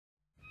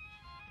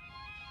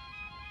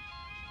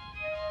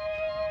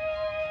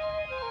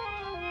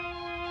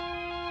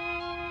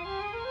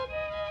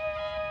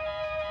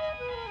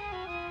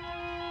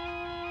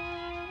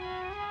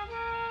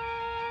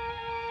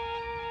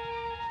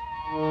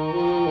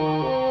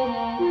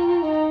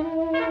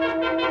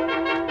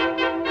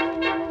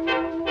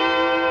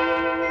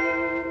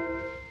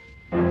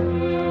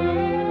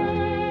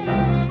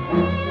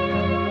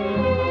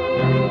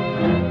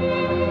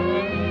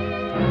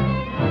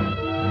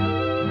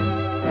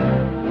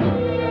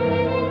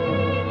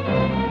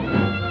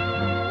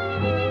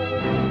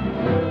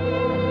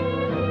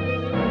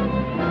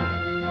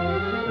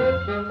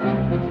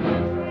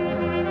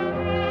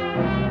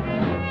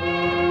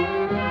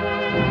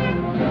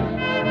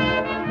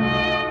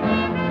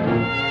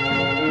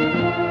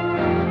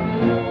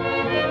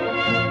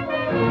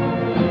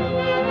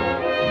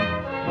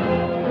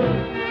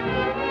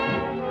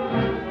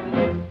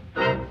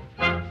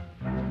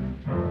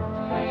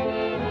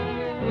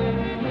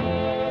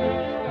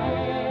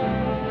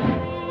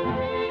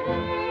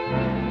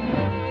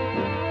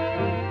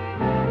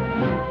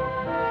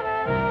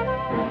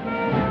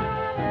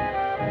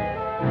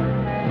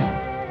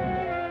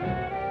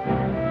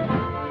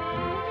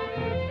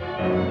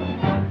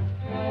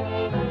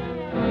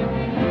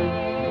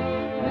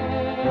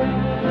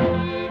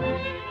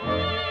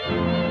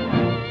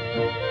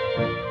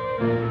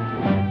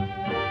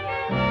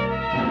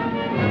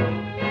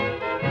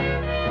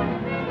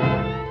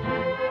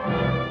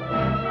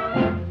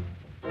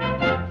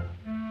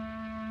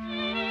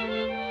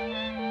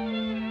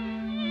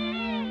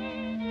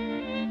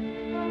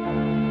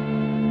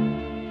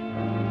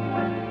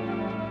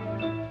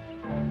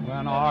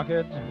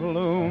orchids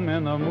bloom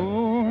in the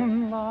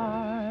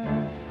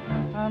moonlight,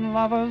 and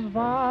lovers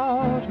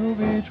vow to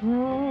be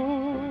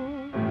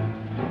true,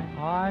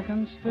 I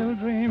can still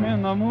dream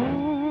in the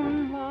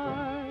moonlight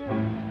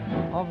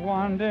of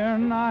one dear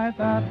night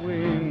that we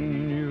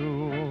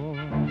knew.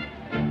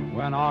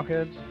 When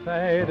orchids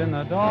fade in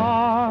the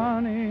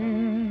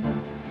dawning,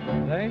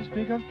 they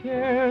speak of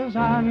tears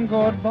and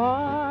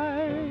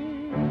goodbye.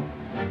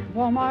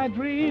 Though my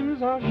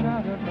dreams are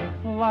shattered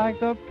like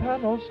the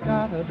petals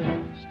scattered,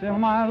 still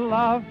my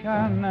love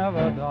can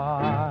never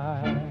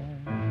die.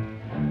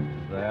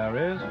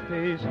 There is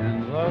peace in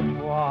the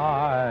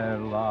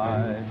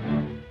twilight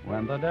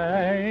when the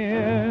day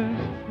is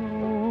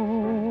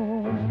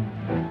through,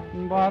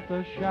 but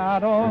the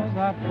shadows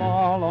that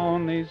fall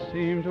only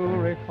seem to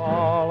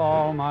recall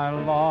all my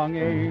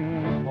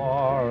longing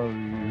for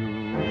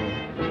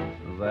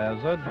you.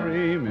 There's a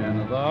dream in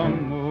the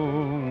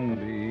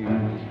moonbeams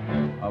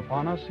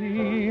upon a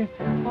sea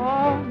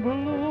of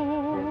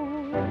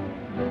blue,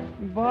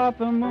 but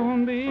the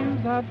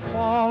moonbeams that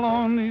fall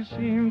only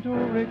seem to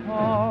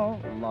recall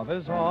love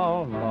is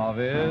all, love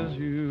is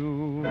you.